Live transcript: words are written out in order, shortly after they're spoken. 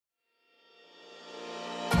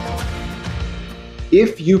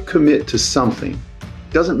If you commit to something,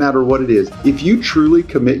 doesn't matter what it is, if you truly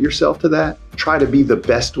commit yourself to that, try to be the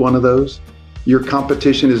best one of those. Your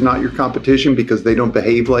competition is not your competition because they don't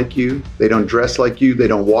behave like you, they don't dress like you, they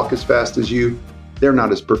don't walk as fast as you, they're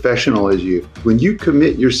not as professional as you. When you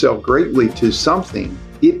commit yourself greatly to something,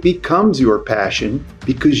 it becomes your passion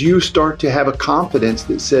because you start to have a confidence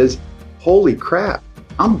that says, holy crap,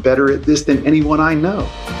 I'm better at this than anyone I know.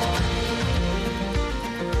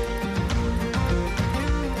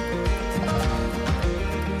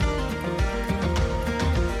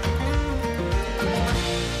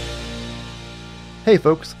 Hey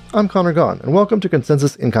folks, I'm Connor Gaughan, and welcome to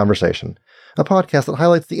Consensus in Conversation, a podcast that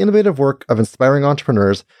highlights the innovative work of inspiring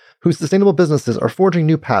entrepreneurs whose sustainable businesses are forging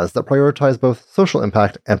new paths that prioritize both social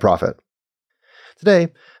impact and profit. Today,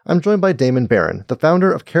 I'm joined by Damon Barron, the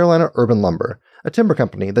founder of Carolina Urban Lumber, a timber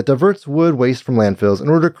company that diverts wood waste from landfills in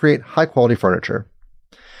order to create high-quality furniture.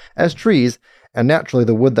 As trees, and naturally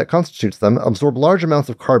the wood that constitutes them, absorb large amounts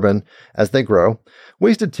of carbon as they grow,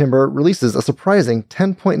 wasted timber releases a surprising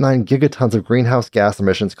 10.9 gigatons of greenhouse gas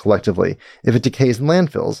emissions collectively if it decays in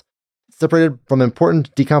landfills, separated from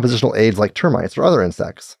important decompositional aids like termites or other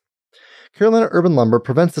insects. Carolina Urban Lumber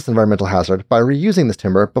prevents this environmental hazard by reusing this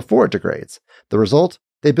timber before it degrades. The result?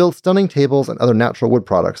 They build stunning tables and other natural wood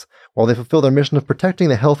products while they fulfill their mission of protecting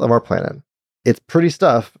the health of our planet. It's pretty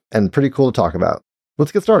stuff and pretty cool to talk about.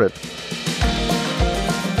 Let's get started.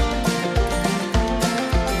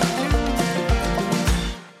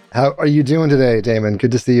 How are you doing today, Damon?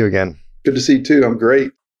 Good to see you again. Good to see you too. I'm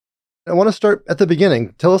great. I want to start at the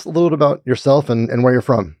beginning. Tell us a little bit about yourself and where you're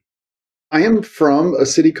from. I am from a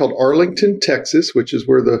city called Arlington, Texas, which is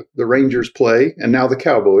where the Rangers play, and now the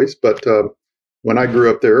Cowboys. But when I grew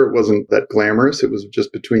up there, it wasn't that glamorous. It was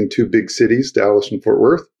just between two big cities, Dallas and Fort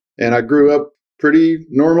Worth. And I grew up pretty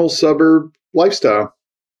normal suburb lifestyle.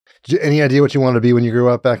 Any idea what you wanted to be when you grew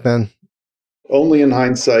up back then? Only in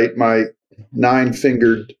hindsight, my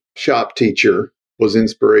 9-fingered shop teacher was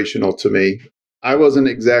inspirational to me. I wasn't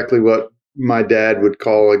exactly what my dad would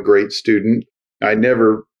call a great student. I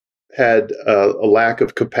never had a lack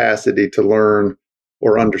of capacity to learn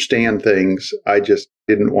or understand things. I just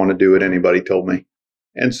didn't want to do what anybody told me.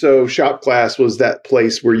 And so shop class was that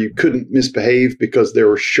place where you couldn't misbehave because there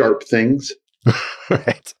were sharp things.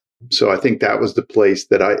 Right. So I think that was the place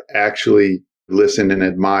that I actually listened and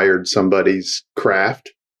admired somebody's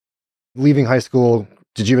craft. Leaving high school,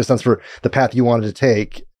 did you have a sense for the path you wanted to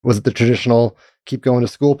take? Was it the traditional keep going to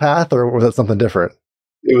school path, or was that something different?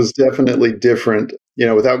 It was definitely different. You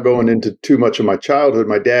know, without going into too much of my childhood,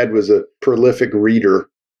 my dad was a prolific reader.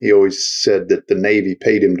 He always said that the Navy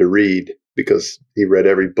paid him to read because he read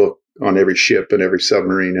every book on every ship and every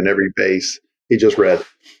submarine and every base. He just read.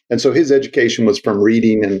 And so his education was from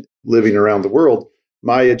reading and living around the world.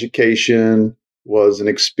 My education was an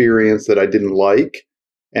experience that I didn't like.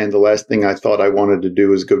 And the last thing I thought I wanted to do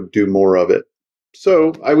was go do more of it.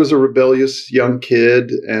 So I was a rebellious young kid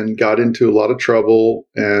and got into a lot of trouble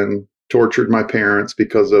and tortured my parents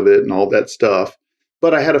because of it and all that stuff.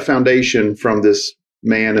 But I had a foundation from this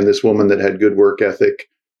man and this woman that had good work ethic.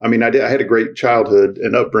 I mean, I had a great childhood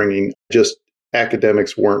and upbringing. Just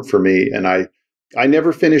academics weren't for me. And I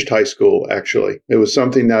never finished high school, actually. It was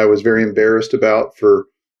something that I was very embarrassed about for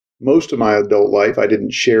most of my adult life. I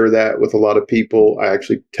didn't share that with a lot of people. I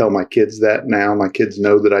actually tell my kids that now. My kids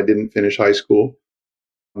know that I didn't finish high school.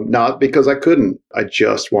 Not because I couldn't. I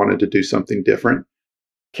just wanted to do something different.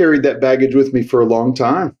 Carried that baggage with me for a long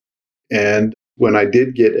time. And when I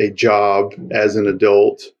did get a job as an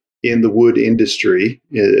adult in the wood industry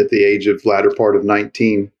at the age of latter part of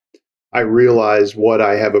 19, I realized what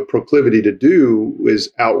I have a proclivity to do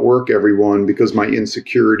is outwork everyone because my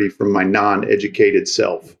insecurity from my non-educated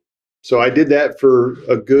self. So I did that for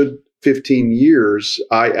a good 15 years.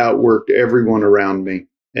 I outworked everyone around me,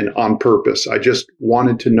 and on purpose. I just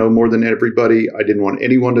wanted to know more than everybody. I didn't want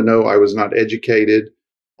anyone to know I was not educated.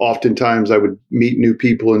 Oftentimes I would meet new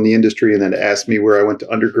people in the industry and then ask me where I went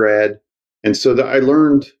to undergrad. And so that I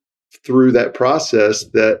learned through that process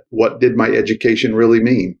that what did my education really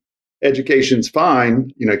mean? Education's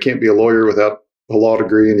fine. You know, you can't be a lawyer without a law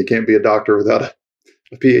degree and you can't be a doctor without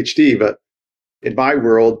a PhD. But in my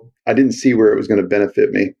world, I didn't see where it was going to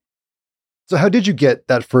benefit me. So how did you get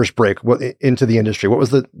that first break into the industry? What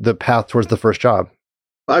was the path towards the first job?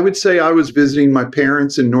 I would say I was visiting my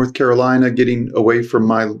parents in North Carolina, getting away from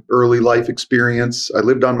my early life experience. I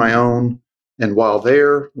lived on my own. And while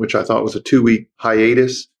there, which I thought was a 2-week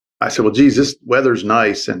hiatus, I said, well, geez, this weather's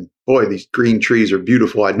nice. And boy, these green trees are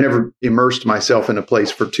beautiful. I'd never immersed myself in a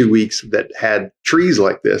place for 2 weeks that had trees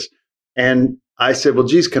like this. And I said, well,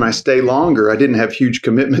 geez, can I stay longer? I didn't have huge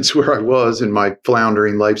commitments where I was in my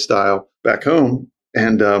floundering lifestyle back home.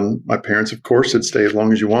 And my parents, of course, said, stay as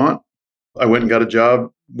long as you want. I went and got a job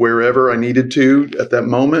wherever I needed to at that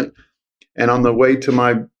moment. And on the way to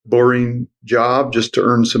my boring job, just to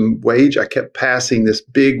earn some wage, I kept passing this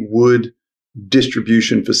big wood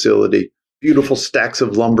distribution facility, beautiful stacks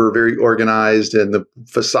of lumber, very organized, and the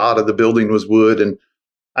facade of the building was wood. And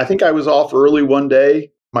I think I was off early one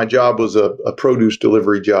day. My job was a produce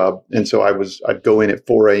delivery job. And so I'd go in at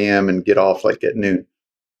 4 a.m. and get off like at noon.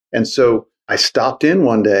 And so I stopped in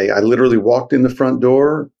one day. I literally walked in the front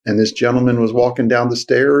door and this gentleman was walking down the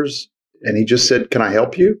stairs and he just said, can I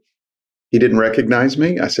help you? He didn't recognize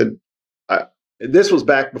me. I said, this was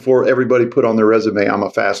back before everybody put on their resume, I'm a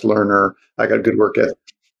fast learner. I got good work ethic.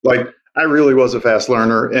 Like I really was a fast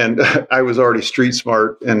learner and I was already street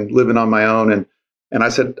smart and living on my own. And I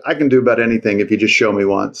said, I can do about anything if you just show me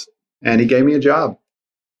once. And he gave me a job.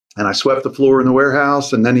 And I swept the floor in the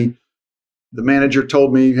warehouse. And then the manager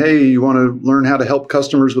told me, hey, you want to learn how to help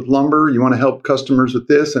customers with lumber? You want to help customers with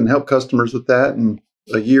this and help customers with that? And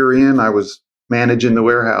a year in, I was managing the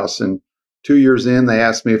warehouse. And 2 years in, they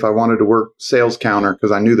asked me if I wanted to work sales counter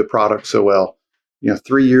because I knew the product so well.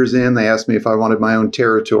 3 years in, they asked me if I wanted my own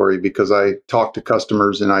territory because I talked to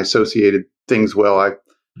customers and I associated things well.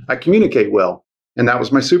 I communicate well. And that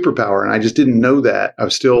was my superpower. And I just didn't know that. I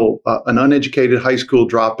was still an uneducated high school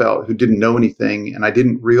dropout who didn't know anything. And I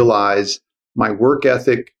didn't realize my work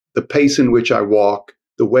ethic, the pace in which I walk,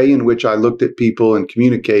 the way in which I looked at people and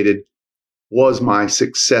communicated was my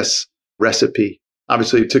success recipe.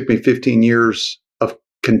 Obviously, it took me 15 years of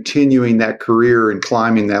continuing that career and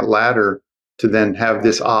climbing that ladder to then have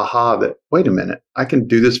this aha that, wait a minute, I can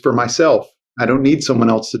do this for myself. I don't need someone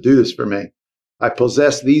else to do this for me. I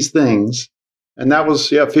possess these things. And that was,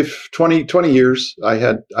 20 years. I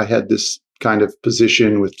had this kind of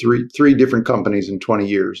position with three different companies in 20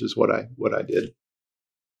 years is what I did.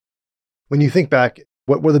 When you think back,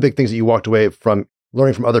 what were the big things that you walked away from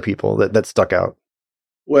learning from other people that stuck out?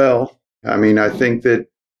 Well, I mean, I think that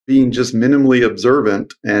being just minimally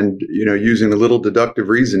observant and, using a little deductive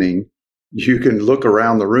reasoning, you can look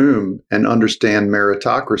around the room and understand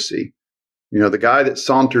meritocracy. The guy that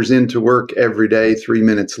saunters into work every day 3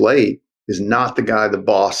 minutes late is not the guy the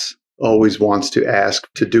boss always wants to ask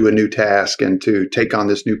to do a new task and to take on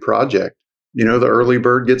this new project. The early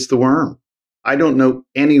bird gets the worm. I don't know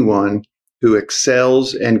anyone who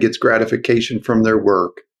excels and gets gratification from their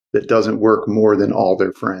work that doesn't work more than all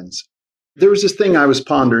their friends. There was this thing I was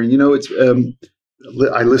pondering,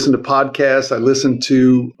 I listen to podcasts, I listen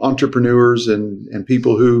to entrepreneurs and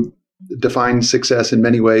people who define success in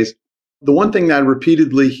many ways. The one thing that I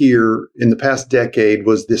repeatedly hear in the past decade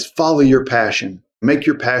was this: follow your passion, make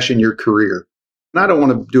your passion your career. And I don't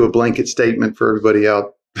want to do a blanket statement for everybody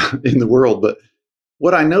out in the world, but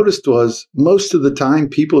what I noticed was most of the time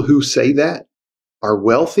people who say that are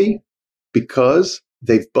wealthy because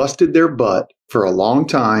they've busted their butt for a long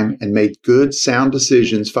time and made good, sound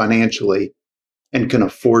decisions financially and can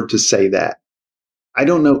afford to say that. I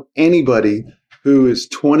don't know anybody who is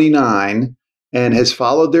 29 and has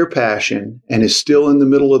followed their passion and is still in the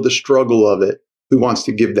middle of the struggle of it who wants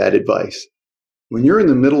to give that advice. When you're in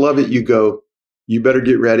the middle of it, you go, you better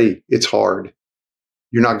get ready. It's hard.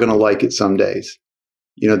 You're not going to like it some days.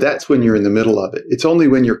 That's when you're in the middle of it. It's only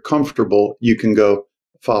when you're comfortable you can go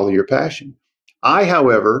follow your passion. I,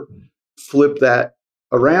 however, flip that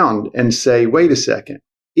around and say, wait a second.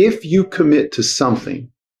 If you commit to something,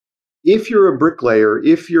 if you're a bricklayer,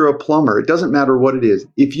 if you're a plumber, it doesn't matter what it is.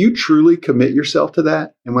 If you truly commit yourself to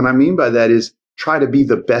that, and what I mean by that is try to be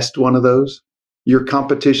the best one of those. Your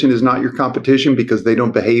competition is not your competition because they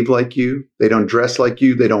don't behave like you. They don't dress like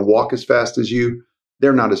you. They don't walk as fast as you.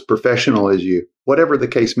 They're not as professional as you, whatever the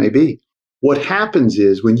case may be. What happens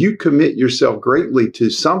is when you commit yourself greatly to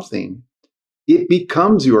something, it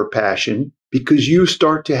becomes your passion because you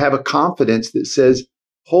start to have a confidence that says,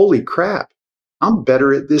 holy crap, I'm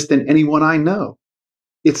better at this than anyone I know.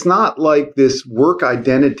 It's not like this work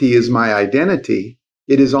identity is my identity.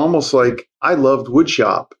 It is almost like I loved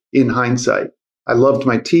woodshop in hindsight. I loved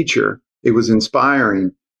my teacher. It was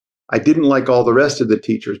inspiring. I didn't like all the rest of the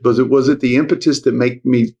teachers, but was it the impetus that made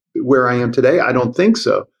me where I am today? I don't think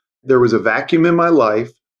so. There was a vacuum in my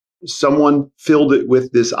life. Someone filled it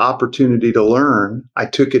with this opportunity to learn. I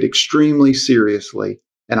took it extremely seriously,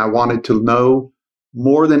 and I wanted to know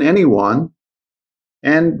more than anyone.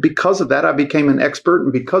 And because of that, I became an expert.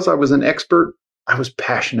 And because I was an expert, I was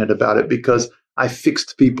passionate about it because I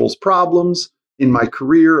fixed people's problems. In my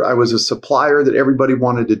career, I was a supplier that everybody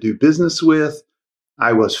wanted to do business with.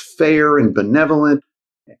 I was fair and benevolent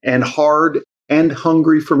and hard and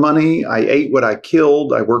hungry for money. I ate what I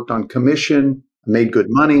killed. I worked on commission. I made good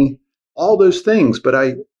money, all those things. But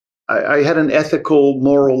I had an ethical,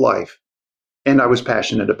 moral life, and I was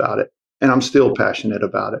passionate about it. And I'm still passionate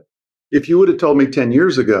about it. If you would have told me 10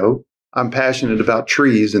 years ago, I'm passionate about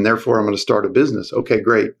trees and therefore I'm going to start a business. Okay,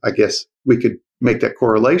 great. I guess we could make that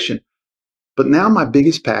correlation. But now my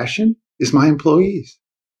biggest passion is my employees.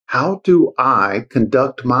 How do I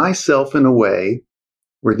conduct myself in a way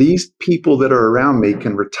where these people that are around me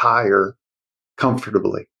can retire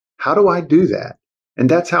comfortably? How do I do that? And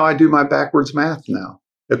that's how I do my backwards math now.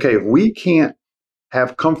 Okay, if we can't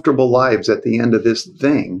have comfortable lives at the end of this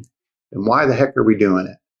thing, then why the heck are we doing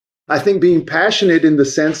it? I think being passionate in the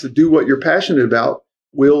sense to do what you're passionate about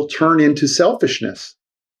will turn into selfishness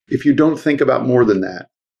if you don't think about more than that.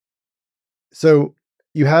 So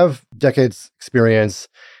you have decades experience,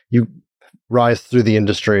 you rise through the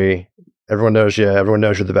industry, everyone knows you, everyone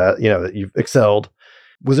knows you're the best, that you've excelled.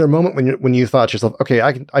 Was there a moment when you thought to yourself, okay,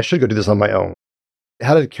 I should go do this on my own?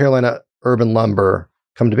 How did Carolina Urban Lumber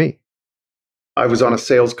come to be? I was on a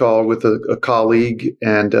sales call with a colleague,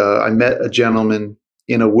 and I met a gentleman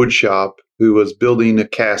in a wood shop who was building a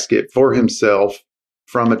casket for himself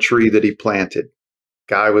from a tree that he planted.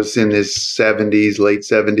 Guy was in his 70s, late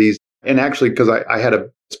 70s. And actually, because I had a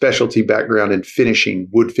specialty background in finishing,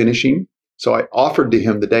 wood finishing. So I offered to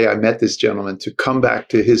him the day I met this gentleman to come back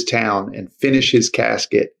to his town and finish his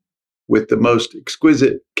casket with the most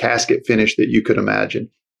exquisite casket finish that you could imagine.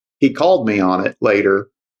 He called me on it later.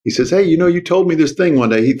 He says, hey, you told me this thing one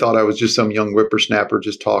day. He thought I was just some young whippersnapper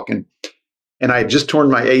just talking. And I had just torn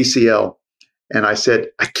my ACL. And I said,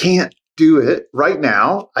 I can't do it right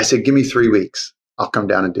now. I said, give me 3 weeks. I'll come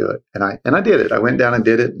down and do it. And I did it. I went down and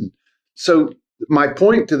did it. And so my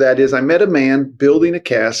point to that is I met a man building a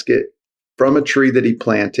casket from a tree that he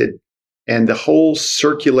planted, and the whole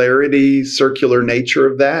circular nature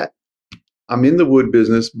of that. I'm in the wood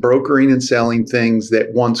business, brokering and selling things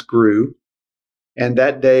that once grew. And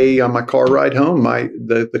that day on my car ride home,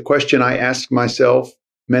 the question I asked myself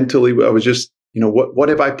mentally, I was just, what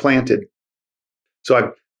have I planted? So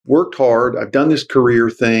I've worked hard. I've done this career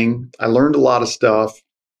thing. I learned a lot of stuff.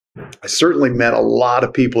 I certainly met a lot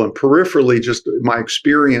of people, and peripherally, just my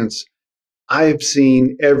experience, I've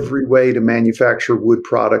seen every way to manufacture wood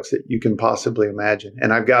products that you can possibly imagine.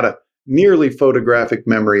 And I've got a nearly photographic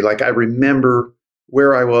memory. Like I remember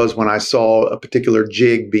where I was when I saw a particular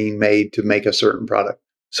jig being made to make a certain product.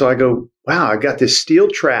 So I go, wow, I've got this steel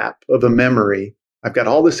trap of a memory. I've got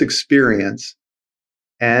all this experience.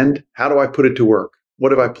 And how do I put it to work?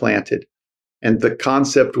 What have I planted? And the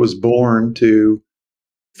concept was born to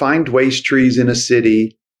find waste trees in a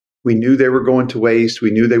city. We knew they were going to waste.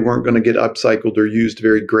 We knew they weren't going to get upcycled or used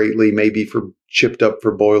very greatly, maybe chipped up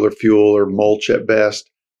for boiler fuel or mulch at best.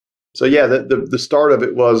 So yeah, the start of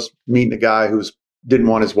it was meeting a guy who didn't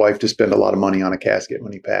want his wife to spend a lot of money on a casket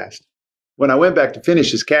when he passed. When I went back to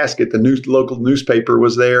finish his casket, the local newspaper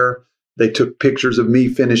was there. They took pictures of me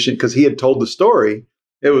finishing because he had told the story.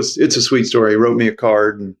 It's a sweet story. He wrote me a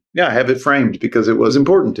card, and yeah, I have it framed because it was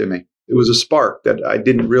important to me. It was a spark that I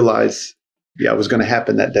didn't realize, was going to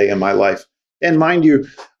happen that day in my life. And mind you,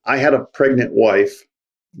 I had a pregnant wife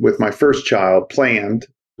with my first child planned.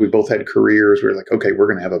 We both had careers. We were like, okay, we're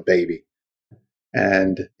going to have a baby.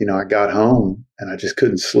 And, I got home and I just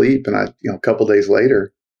couldn't sleep. And a couple days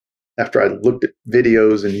later, after I looked at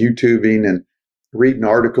videos and YouTubing and reading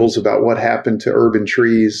articles about what happened to urban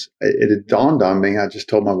trees, it had dawned on me. I just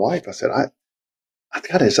told my wife, I said, I've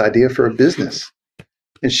got this idea for a business.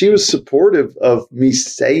 And she was supportive of me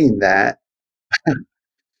saying that.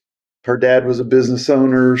 Her dad was a business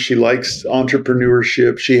owner. She likes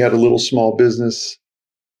entrepreneurship. She had a little small business,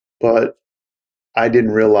 but I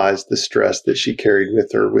didn't realize the stress that she carried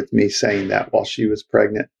with her with me saying that while she was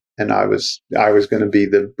pregnant. And I was going to be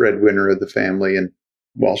the breadwinner of the family, and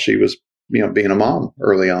while she was, being a mom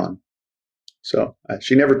early on. So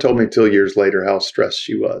she never told me till years later how stressed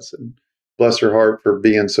she was. And bless her heart for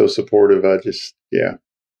being so supportive.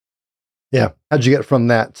 Yeah. How'd you get from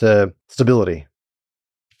that to stability?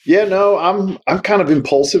 Yeah, no, I'm kind of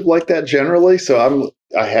impulsive like that generally. So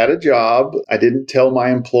I had a job. I didn't tell my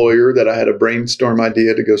employer that I had a brainstorm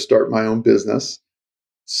idea to go start my own business.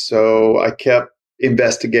 So I kept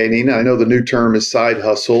investigating. I know the new term is side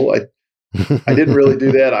hustle. I didn't really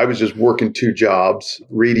do that. I was just working 2 jobs,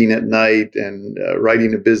 reading at night and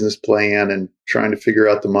writing a business plan and trying to figure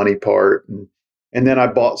out the money part. And then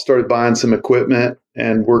I started buying some equipment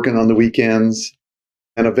and working on the weekends.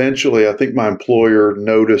 And eventually, I think my employer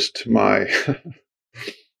noticed my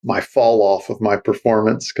my fall off of my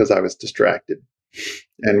performance because I was distracted.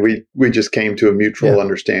 And we just came to a mutual Yeah.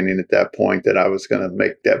 understanding at that point that I was going to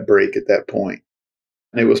make that break at that point.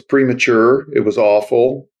 And it was premature. It was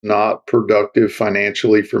awful, not productive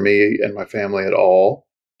financially for me and my family at all.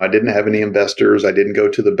 I didn't have any investors. I didn't go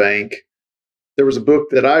to the bank. There was a book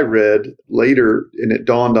that I read later, and it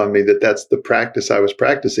dawned on me that that's the practice I was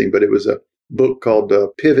practicing, but it was a book called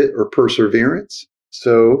Pivot or Perseverance.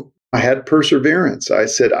 So I had perseverance. I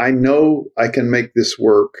said, I know I can make this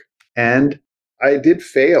work. And I did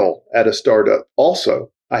fail at a startup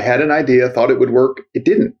also. I had an idea, thought it would work. It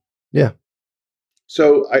didn't. Yeah.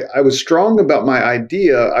 So I was strong about my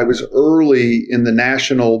idea. I was early in the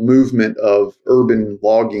national movement of urban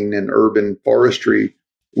logging and urban forestry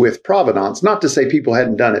with provenance. Not to say people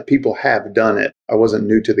hadn't done it. People have done it. I wasn't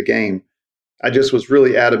new to the game. I just was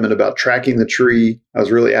really adamant about tracking the tree. I was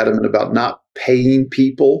really adamant about not paying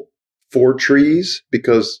people for trees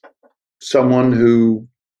because someone who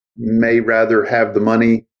may rather have the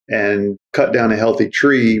money and cut down a healthy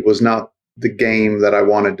tree was not the game that I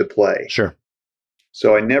wanted to play. Sure.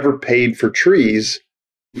 So I never paid for trees,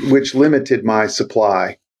 which limited my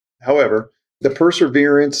supply. However, the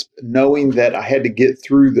perseverance, knowing that I had to get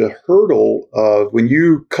through the hurdle of when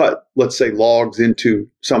you cut, let's say, logs into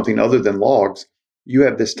something other than logs, you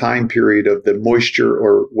have this time period of the moisture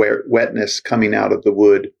or wetness coming out of the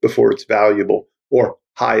wood before it's valuable or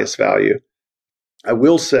highest value. I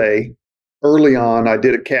will say, early on, I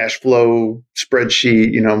did a cash flow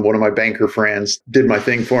spreadsheet. One of my banker friends did my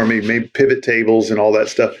thing for me, made pivot tables and all that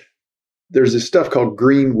stuff. There's this stuff called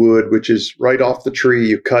green wood, which is right off the tree.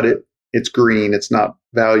 You cut it, it's green. It's not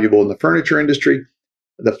valuable in the furniture industry.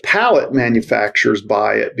 The pallet manufacturers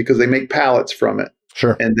buy it because they make pallets from it.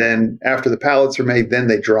 Sure. And then after the pallets are made, then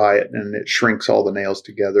they dry it and it shrinks all the nails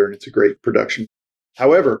together and it's a great production.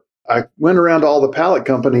 However, I went around to all the pallet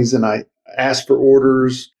companies and I asked for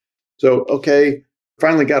orders. So, okay,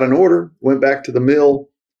 finally got an order, went back to the mill,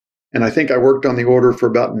 and I think I worked on the order for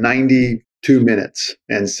about 92 minutes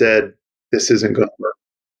and said, this isn't going to work.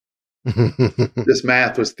 This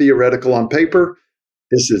math was theoretical on paper.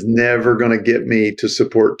 This is never going to get me to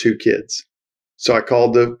support 2 kids. So I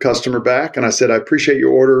called the customer back and I said, I appreciate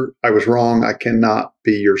your order. I was wrong. I cannot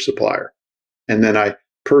be your supplier. And then I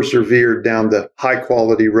persevered down the high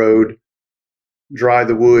quality road, dry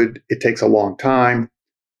the wood. It takes a long time.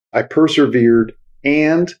 I persevered,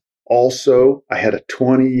 and also I had a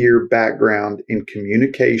 20-year background in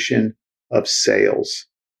communication of sales.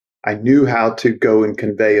 I knew how to go and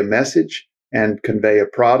convey a message and convey a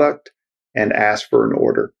product and ask for an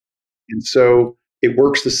order. And so it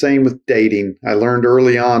works the same with dating. I learned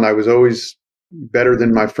early on I was always better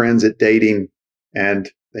than my friends at dating,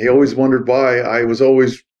 and they always wondered why I was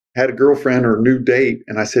always had a girlfriend or a new date.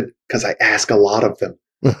 And I said, because I ask a lot of them.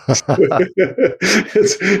 So,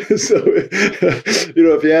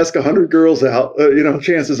 if you ask 100 girls out,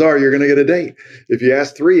 chances are you're going to get a date. If you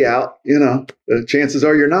ask 3 out, chances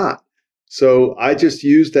are you're not. So I just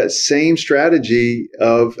used that same strategy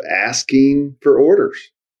of asking for orders.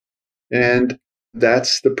 And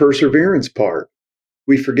that's the perseverance part.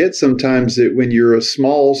 We forget sometimes that when you're a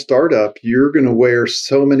small startup, you're going to wear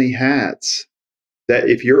so many hats that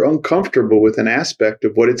if you're uncomfortable with an aspect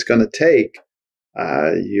of what it's going to take,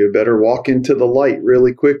 you better walk into the light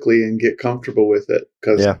really quickly and get comfortable with it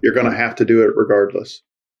because you're going to have to do it regardless.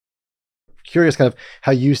 Curious kind of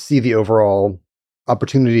how you see the overall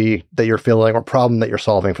opportunity that you're filling or problem that you're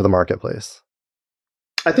solving for the marketplace.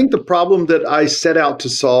 I think the problem that I set out to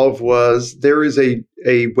solve was there is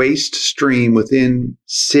a waste stream within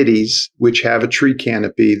cities which have a tree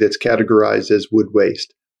canopy that's categorized as wood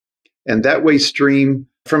waste. And that waste stream,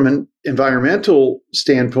 from an environmental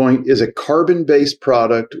standpoint, is a carbon-based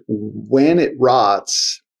product. When it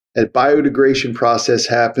rots, a biodegradation process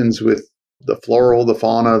happens with the floral, the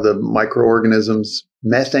fauna, the microorganisms.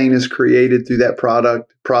 Methane is created through that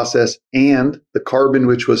process, and the carbon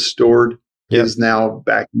which was stored is now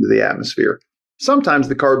back into the atmosphere. Sometimes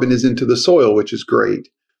the carbon is into the soil, which is great.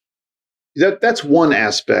 That's one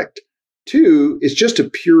aspect. 2, it's just a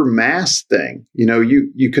pure mass thing.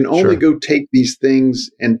 You can only go take these things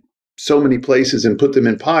and so many places and put them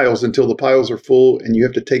in piles until the piles are full, and you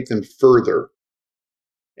have to take them further.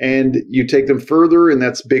 And you take them further, and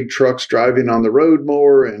that's big trucks driving on the road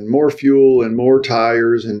more fuel and more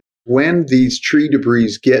tires. And when these tree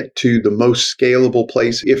debris get to the most scalable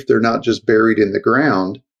place, if they're not just buried in the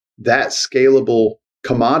ground, that scalable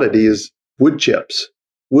commodity is wood chips.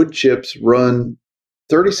 Wood chips run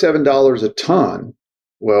 $37 a ton.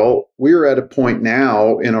 Well, we're at a point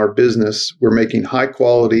now in our business, we're making high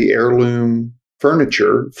quality heirloom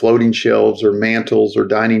furniture, floating shelves or mantles or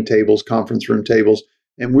dining tables, conference room tables,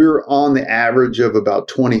 And we're on the average of about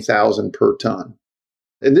 20,000 per ton.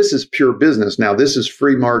 And this is pure business. Now, this is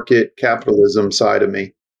free market capitalism side of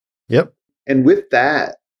me. Yep. And with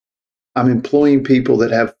that, I'm employing people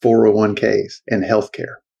that have 401ks and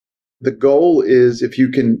healthcare. The goal is if you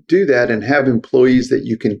can do that and have employees that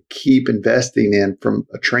you can keep investing in from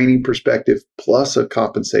a training perspective plus a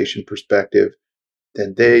compensation perspective,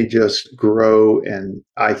 then they just grow. And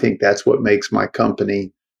I think that's what makes my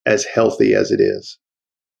company as healthy as it is.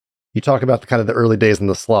 You talk about the early days in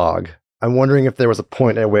the slog. I'm wondering if there was a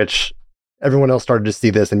point at which everyone else started to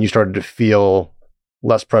see this and you started to feel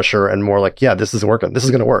less pressure and more like, yeah, this is working. This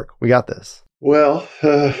is going to work. We got this. Well,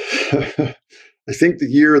 I think the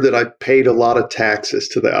year that I paid a lot of taxes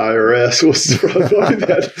to the IRS was probably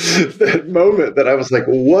that moment that I was like,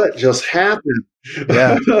 what just happened?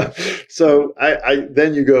 Yeah. So I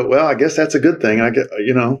then you go, well, I guess that's a good thing. I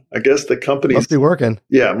guess the company must be working.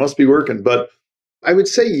 Yeah, it must be working. But I would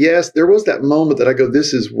say, yes, there was that moment that I go,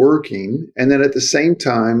 this is working. And then at the same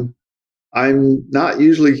time, I'm not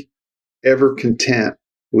usually ever content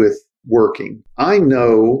with working. I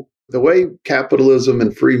know the way capitalism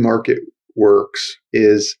and free market works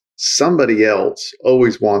is somebody else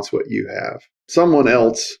always wants what you have. Someone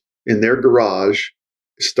else in their garage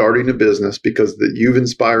is starting a business because that you've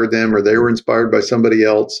inspired them or they were inspired by somebody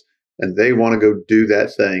else and they want to go do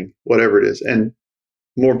that thing, whatever it is, and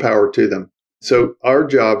more power to them. So our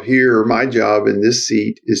job here, my job in this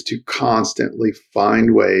seat, is to constantly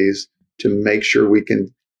find ways to make sure we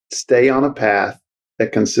can stay on a path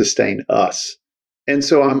that can sustain us. And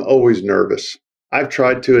so I'm always nervous. I've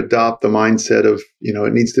tried to adopt the mindset of,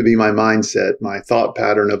 it needs to be my mindset, my thought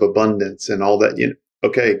pattern of abundance and all that.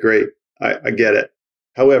 Okay, great. I get it.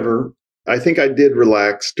 However, I think I did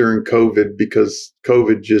relax during COVID because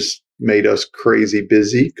COVID just made us crazy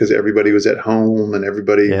busy because everybody was at home and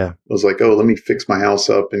everybody was like, oh, let me fix my house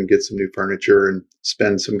up and get some new furniture and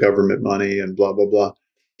spend some government money and blah, blah, blah.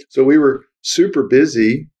 So we were super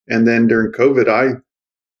busy. And then during COVID,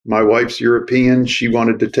 my wife's European. She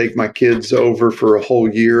wanted to take my kids over for a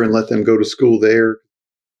whole year and let them go to school there.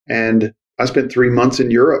 And I spent 3 months in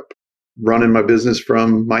Europe running my business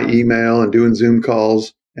from my email and doing Zoom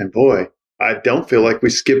calls. And boy, I don't feel like we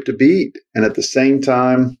skipped a beat. And at the same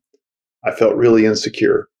time, I felt really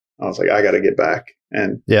insecure. I was like, I got to get back.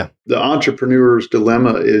 And the entrepreneur's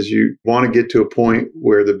dilemma is you want to get to a point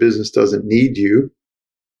where the business doesn't need you.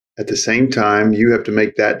 At the same time, you have to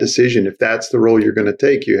make that decision. If that's the role you're going to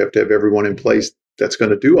take, you have to have everyone in place that's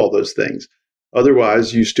going to do all those things.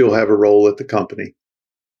 Otherwise, you still have a role at the company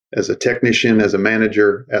as a technician, as a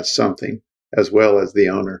manager, as something, as well as the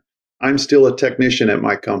owner. I'm still a technician at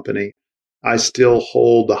my company. I still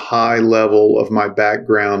hold a high level of my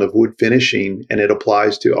background of wood finishing, and it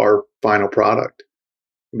applies to our final product.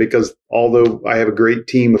 Because although I have a great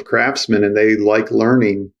team of craftsmen and they like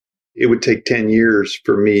learning, it would take 10 years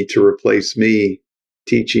for me to replace me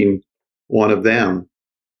teaching one of them.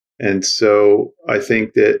 And so I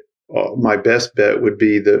think that my best bet would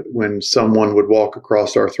be that when someone would walk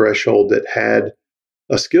across our threshold that had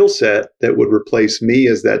a skill set that would replace me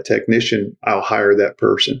as that technician, I'll hire that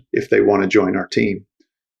person if they want to join our team.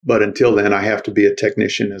 But until then, I have to be a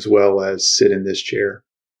technician as well as sit in this chair.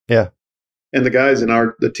 Yeah. And the guys in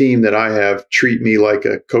the team that I have treat me like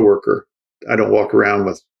a coworker. I don't walk around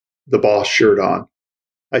with the boss shirt on.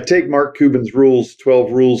 I take Mark Cuban's rules,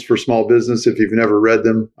 12 rules for small business. If you've never read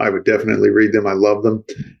them, I would definitely read them. I love them.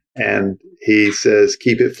 And he says,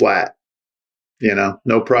 keep it flat.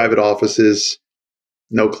 No private offices,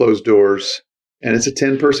 no closed doors. And it's a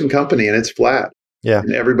 10-person company and it's flat. Yeah.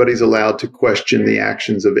 And everybody's allowed to question the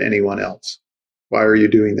actions of anyone else. Why are you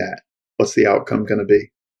doing that? What's the outcome going to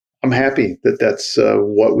be? I'm happy that that's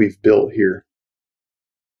what we've built here.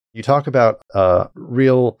 You talk about a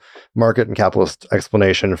real market and capitalist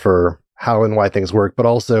explanation for how and why things work, but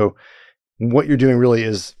also what you're doing really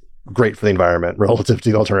is great for the environment relative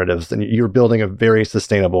to the alternatives. And you're building a very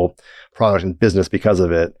sustainable product and business because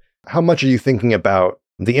of it. How much are you thinking about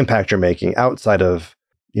the impact you're making outside of,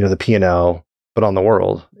 the P&L, but on the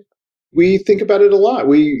world? We think about it a lot.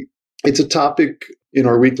 It's a topic in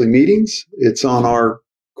our weekly meetings. It's on our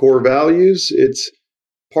core values. It's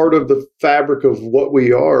part of the fabric of what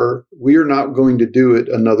we are. We are not going to do it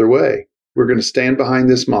another way. We're going to stand behind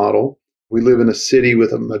this model. We live in a city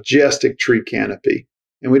with a majestic tree canopy,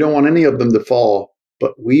 and we don't want any of them to fall,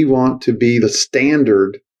 but we want to be the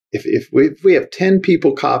standard. If we have 10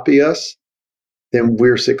 people copy us, then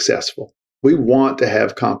we're successful. We want to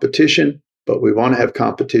have competition, but we want to have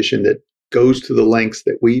competition that goes to the lengths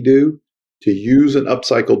that we do to use an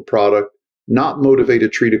upcycled product, not motivate a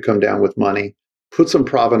tree to come down with money, put some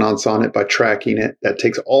provenance on it by tracking it. That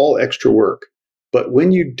takes all extra work. But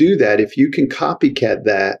when you do that, if you can copycat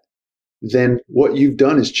that, then what you've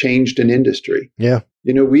done is changed an industry. Yeah.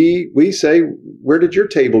 We say, where did your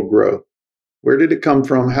table grow? Where did it come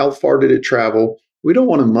from? How far did it travel? We don't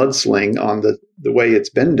want to mudsling on the way it's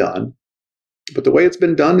been done. But the way it's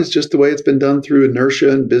been done is just the way it's been done through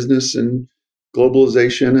inertia and business and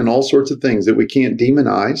globalization and all sorts of things that we can't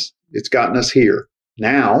demonize. It's gotten us here.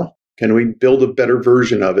 Now, can we build a better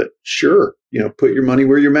version of it? Sure. Put your money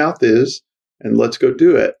where your mouth is and let's go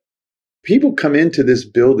do it. People come into this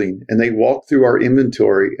building and they walk through our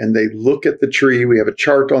inventory and they look at the tree. We have a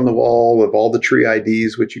chart on the wall of all the tree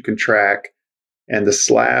IDs, which you can track. And the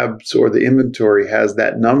slabs or the inventory has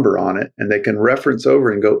that number on it. And they can reference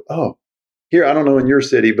over and go, oh, here, I don't know in your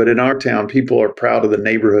city, but in our town, people are proud of the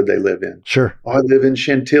neighborhood they live in. Sure. Oh, I live in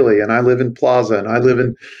Chantilly and I live in Plaza and I live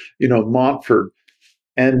in, Montford.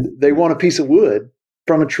 And they want a piece of wood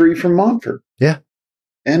from a tree from Montford. Yeah.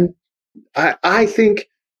 And I think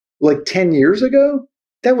like 10 years ago,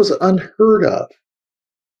 that was unheard of.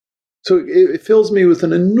 So it fills me with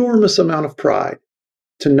an enormous amount of pride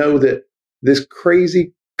to know that this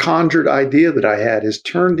crazy conjured idea that I had has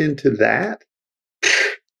turned into that.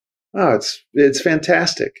 Oh, it's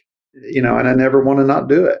fantastic, and I never want to not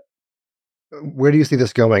do it. Where do you see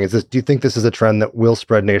this going? Do you think this is a trend that will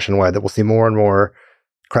spread nationwide, that we'll see more and more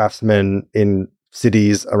craftsmen in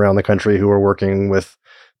cities around the country who are working with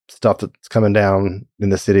stuff that's coming down in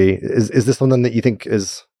the city? Is this something that you think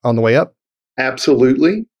is on the way up?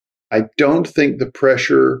 Absolutely. I don't think the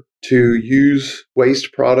pressure to use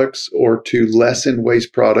waste products or to lessen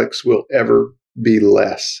waste products will ever be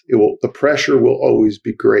less. The pressure will always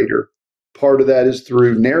be greater. Part of that is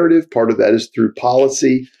through narrative. Part of that is through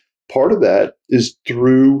policy. Part of that is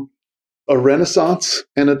through a renaissance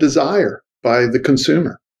and a desire by the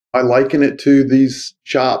consumer. I liken it to these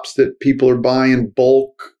shops that people are buying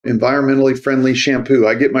bulk, environmentally friendly shampoo.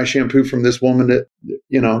 I get my shampoo from this woman that,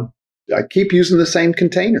 I keep using the same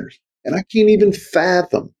containers. And I can't even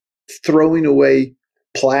fathom throwing away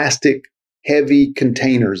plastic heavy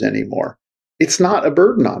containers anymore. It's not a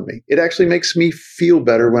burden on me. It actually makes me feel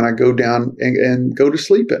better when I go down and go to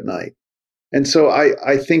sleep at night. And so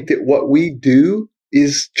I think that what we do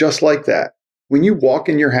is just like that. When you walk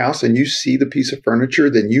in your house and you see the piece of furniture,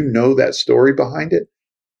 then you know that story behind it.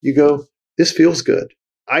 You go, this feels good.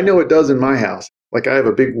 I know it does in my house. Like I have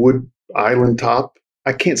a big wood island top.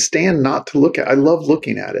 I can't stand not to look at it. I love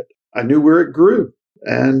looking at it. I knew where it grew.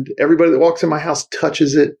 And everybody that walks in my house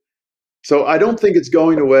touches it. So I don't think it's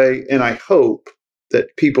going away. And I hope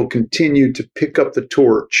that people continue to pick up the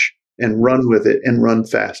torch and run with it and run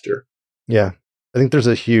faster. Yeah. I think there's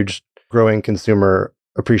a huge growing consumer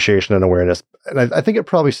appreciation and awareness. And I think it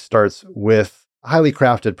probably starts with highly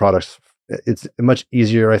crafted products. It's much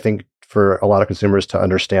easier, I think, for a lot of consumers to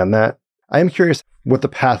understand that. I am curious what the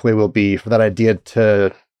pathway will be for that idea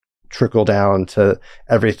to trickle down to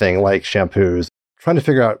everything like shampoos, trying to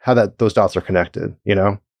figure out how those dots are connected,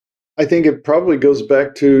 I think it probably goes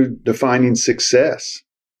back to defining success.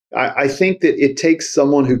 I think that it takes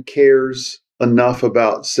someone who cares enough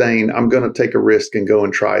about saying, I'm going to take a risk and go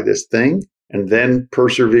and try this thing, and then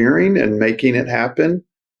persevering and making it happen.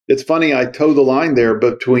 It's funny, I toe the line there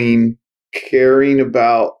between caring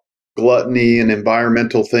about gluttony and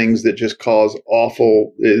environmental things that just cause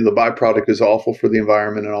awful, the byproduct is awful for the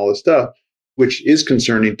environment and all this stuff, which is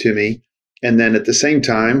concerning to me. And then at the same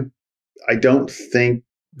time, I don't think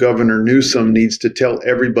Governor Newsom needs to tell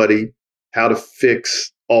everybody how to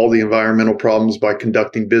fix all the environmental problems by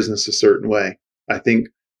conducting business a certain way. I think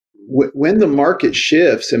when the market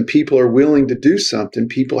shifts and people are willing to do something,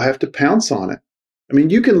 people have to pounce on it. I mean,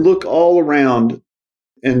 you can look all around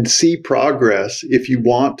and see progress if you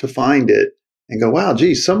want to find it and go, wow,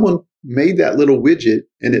 geez, someone made that little widget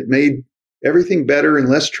and it made everything better and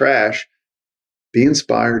less trash. Be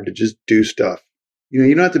inspired to just do stuff. You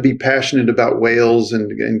don't have to be passionate about whales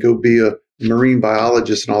and go be a marine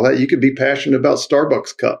biologist and all that. You could be passionate about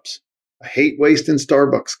Starbucks cups. I hate wasting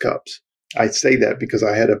Starbucks cups. I say that because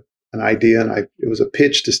I had an idea and it was a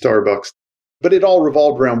pitch to Starbucks, but it all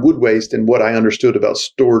revolved around wood waste and what I understood about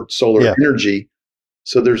stored solar energy.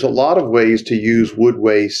 So there's a lot of ways to use wood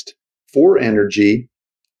waste for energy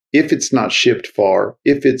if it's not shipped far,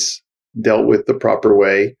 if it's dealt with the proper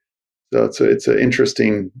way. So it's an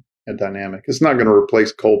interesting dynamic. It's not going to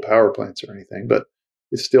replace coal power plants or anything, but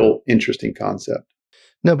it's still interesting concept.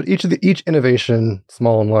 No, but each innovation,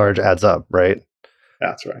 small and large, adds up, right?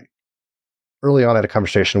 That's right. Early on, I had a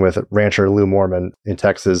conversation with rancher Lou Mormon in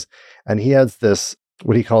Texas, and he has this,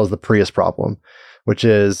 what he calls the Prius problem, which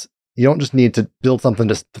is, You don't just need to build something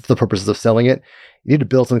just for the purposes of selling it. You need to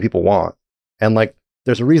build something people want. And like,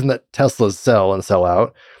 there's a reason that Teslas sell and sell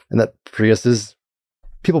out, and that Priuses,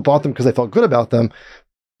 people bought them because they felt good about them.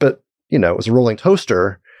 But, it was a rolling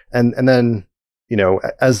toaster. And then,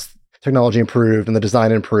 as technology improved and the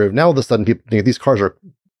design improved, now all of a sudden people think these cars are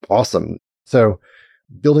awesome. So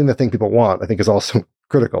building the thing people want, I think, is also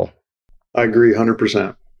critical. I agree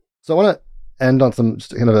 100%. So I want to end on some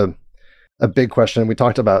just kind of a big question. We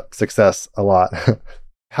talked about success a lot.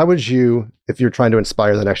 How would you, if you're trying to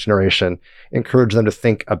inspire the next generation, encourage them to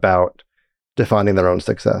think about defining their own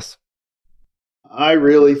success? I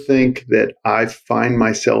really think that I find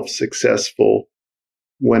myself successful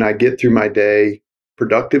when I get through my day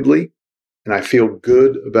productively and I feel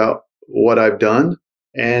good about what I've done.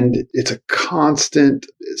 And it's a constant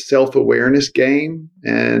self-awareness game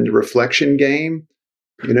and reflection game.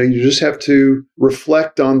 You just have to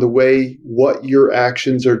reflect on the way what your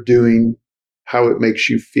actions are doing, how it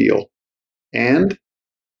makes you feel. And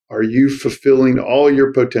are you fulfilling all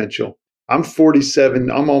your potential? I'm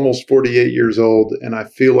 47, I'm almost 48 years old, and I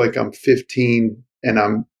feel like I'm 15 and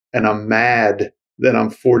I'm mad that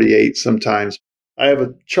I'm 48 sometimes. I have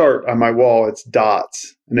a chart on my wall, it's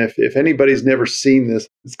dots. And if anybody's never seen this,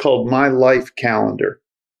 it's called My Life Calendar.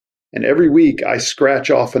 And every week I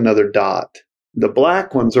scratch off another dot. The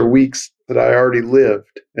black ones are weeks that I already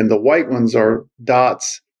lived, and the white ones are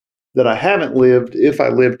dots that I haven't lived if I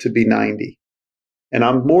live to be 90. And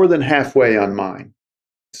I'm more than halfway on mine.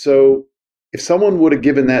 So if someone would have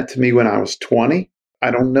given that to me when I was 20, I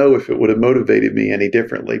don't know if it would have motivated me any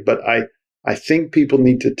differently. But I think people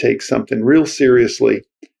need to take something real seriously.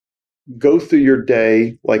 Go through your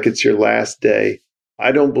day like it's your last day.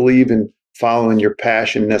 I don't believe in following your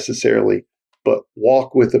passion necessarily, but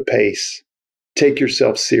walk with a pace. Take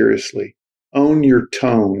yourself seriously. Own your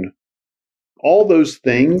tone. All those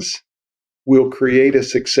things will create a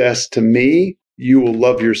success to me you will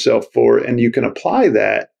love yourself for, and you can apply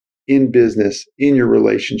that in business, in your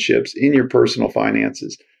relationships, in your personal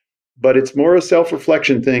finances. But it's more a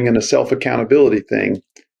self-reflection thing and a self-accountability thing.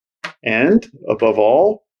 And above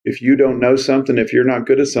all, if you don't know something, if you're not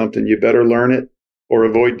good at something, you better learn it or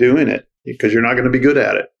avoid doing it because you're not going to be good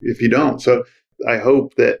at it if you don't. So I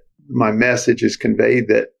hope that my message is conveyed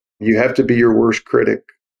that you have to be your worst critic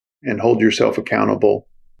and hold yourself accountable.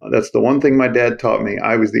 That's the one thing my dad taught me.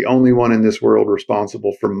 I was the only one in this world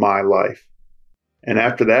responsible for my life. And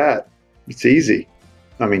after that, it's easy.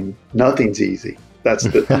 I mean, nothing's easy. That's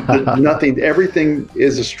nothing. Everything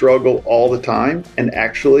is a struggle all the time. And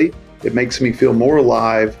actually, it makes me feel more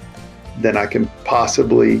alive than I can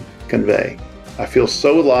possibly convey. I feel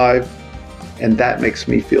so alive, and that makes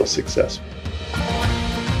me feel successful.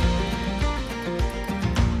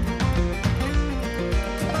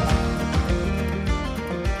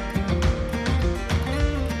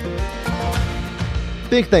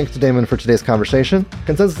 Big thanks to Damon for today's conversation.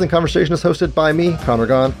 Consensus in Conversation is hosted by me, Connor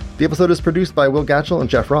Gahn. The episode is produced by Will Gatchell and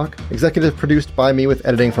Jeff Rock. Executive produced by me with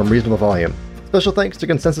editing from Reasonable Volume. Special thanks to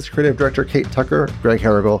Consensus Creative Director Kate Tucker, Greg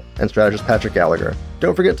Harrigal, and strategist Patrick Gallagher.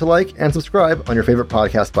 Don't forget to like and subscribe on your favorite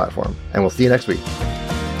podcast platform. And we'll see you next week.